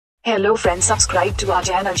Hello friends, subscribe to our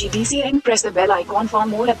channel GPAT and press the bell icon for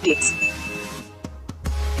more updates.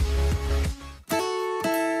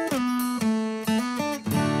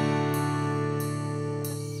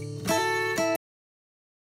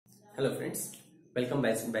 Hello friends, welcome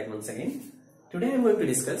back once again. Today I am going to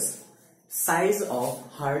discuss size of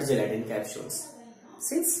hard gelatin capsules.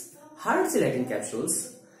 Since hard gelatin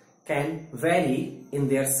capsules can vary in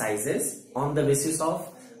their sizes on the basis of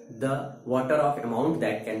the water of amount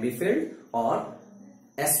that can be filled or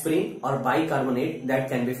aspirin or bicarbonate that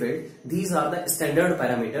can be filled. These are the standard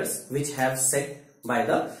parameters which have set by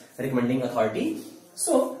the recommending authority.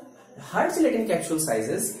 So hard gelatin capsule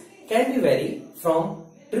sizes can be vary from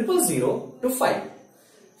 000 to 5.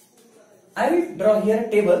 I will draw here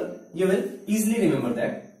a table. You will easily remember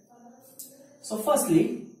that. So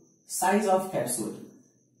firstly, size of capsule.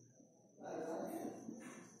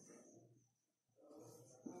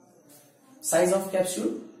 Size of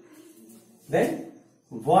capsule, then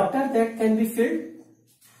water that can be filled,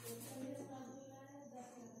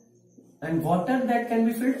 and water that can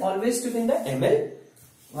be filled always took in the ml,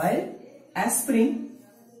 while aspirin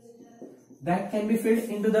that can be filled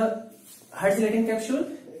into the hard gelatin capsule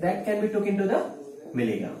that can be took into the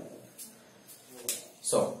milligram.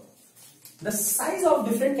 So the size of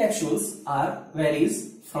different capsules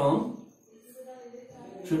varies from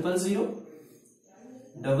 000, 00,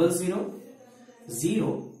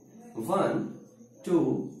 0, 1,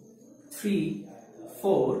 2, 3,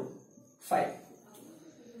 4, 5.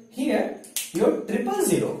 Here your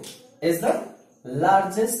 000 is the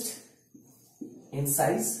largest in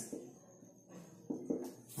size,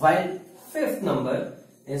 while fifth number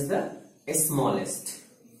is the smallest.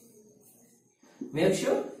 Make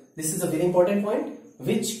sure this is a very important point.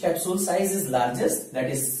 Which capsule size is largest? That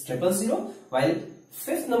is 000, while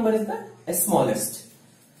fifth number is the smallest.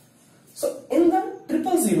 So in the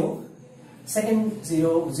 000, second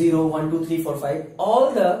 0, 0, 1, 2, 3, 4, 5,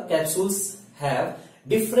 all the capsules have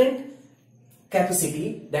different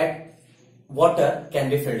capacity that water can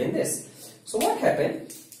be filled in this. So what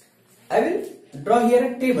happened? I will draw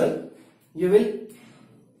here a table. You will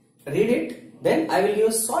read it. Then I will give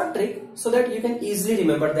a short trick so that you can easily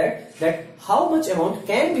remember that how much amount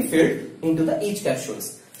can be filled into the each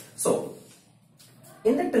capsules. So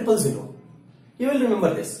in the 000, you will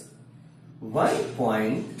remember this.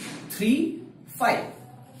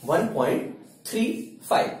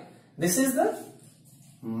 1.35. This is the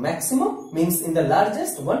maximum, means in the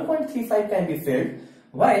largest 1.35 can be filled,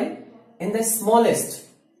 while in the smallest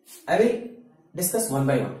I will discuss one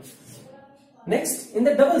by one. Next, in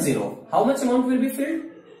the 00, how much amount will be filled?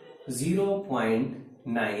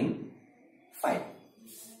 0.95.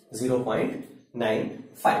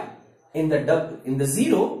 0.95. In the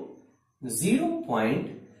 0,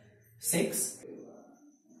 0.65.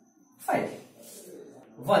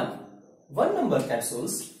 1 number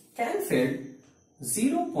capsules can fill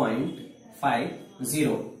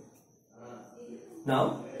 0.50.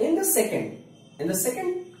 Now in the second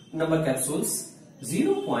number capsules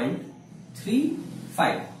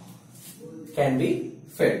 0.35 can be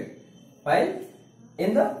filled, while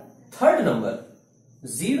in the third number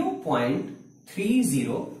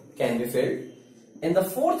 0.30 can be filled. In the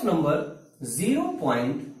fourth number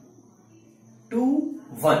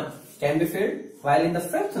 0.21 can be filled, while in the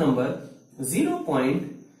fifth number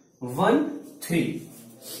 0.13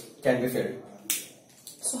 can be filled.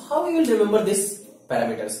 So how you will remember these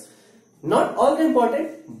parameters? Not all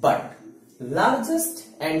important, but largest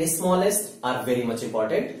and smallest are very much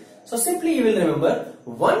important. So simply you will remember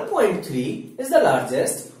 1.3 is the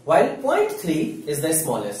largest, while 0.3 is the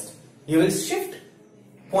smallest. You will shift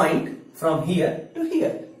point from here to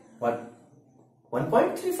here. What?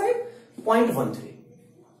 1.35, 0.13.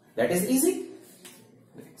 That is easy.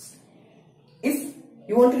 Next. If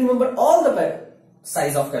you want to remember all the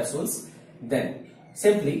size of capsules, then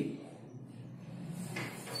simply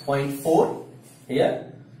 0.4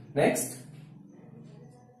 here. Next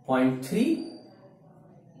 0.3.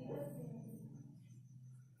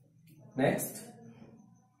 Next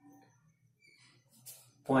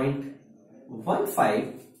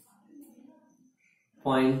 0.15.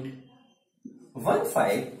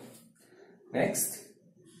 0.15. Next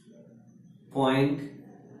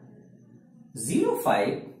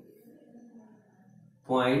 0.05,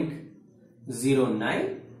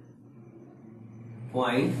 0.09,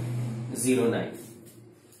 0.09.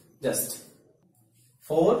 Just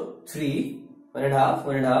 4, 3, 1.5,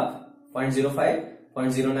 0.05,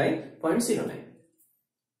 0.09, 0.09.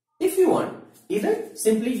 If you want, either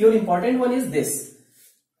simply your important one is this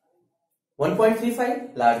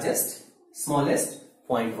 1.35 largest, smallest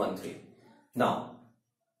 0.13. Now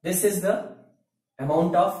this is the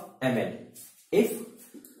amount of ml. If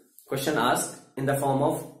question asked in the form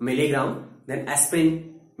of milligram, then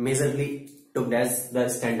aspirin majorly took as the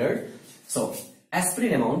standard. So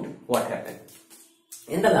aspirin amount, what happened?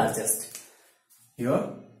 In the largest,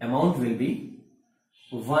 your amount will be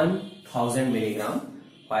 1000 milligram,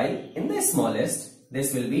 while in the smallest,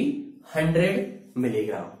 this will be 100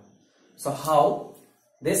 milligram. So how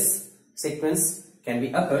this sequence can be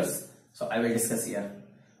occurs? So I will discuss here.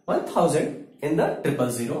 1000 in the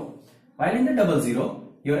 000, while in the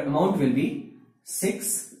 00, your amount will be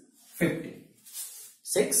 650.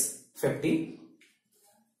 650.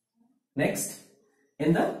 Next,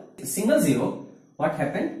 in the single zero, what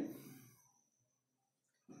happened?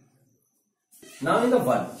 Now in the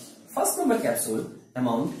 1, first number capsule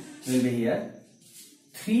amount will be here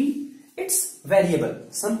 3. It's variable,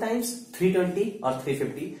 sometimes 320 or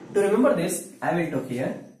 350. To remember this, I will talk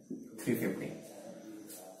here 350.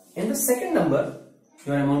 In the second number,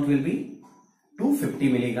 your amount will be 250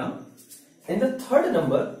 milligram. In the third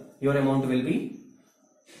number, your amount will be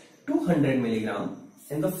 200 milligram.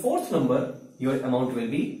 In the fourth number, your amount will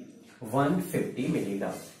be 150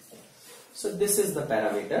 milligram. So this is the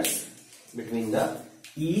parameters between the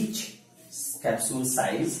each capsule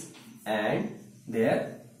size and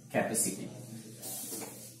their capacity.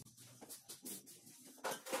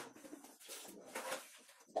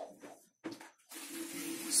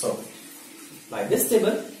 So by this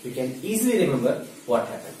table, you can easily remember what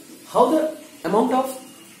happened. How the amount of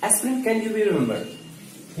aspirin can you be remembered?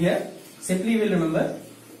 Here, simply you will remember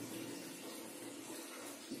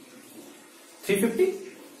 350.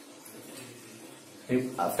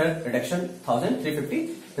 After reduction 1000,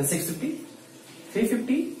 350, then 650,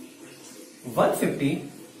 350, 150,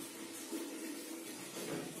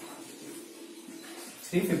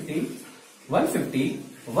 350, 150,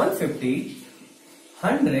 150,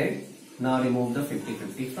 100. Now remove the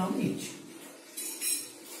 50-50 from each.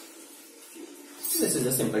 This is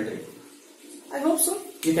a simple trick. I hope so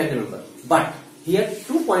you can remember. But here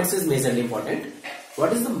 2 points is majorly important.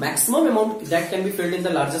 What is the maximum amount that can be filled in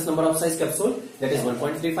the largest number of size capsule? That is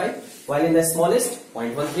 1.35. While in the smallest,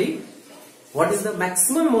 0.13. What is the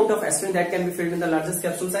maximum amount of aspirin that can be filled in the largest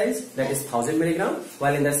capsule size? That is 1000 milligram.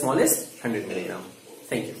 While in the smallest, 100 milligram.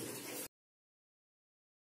 Thank you.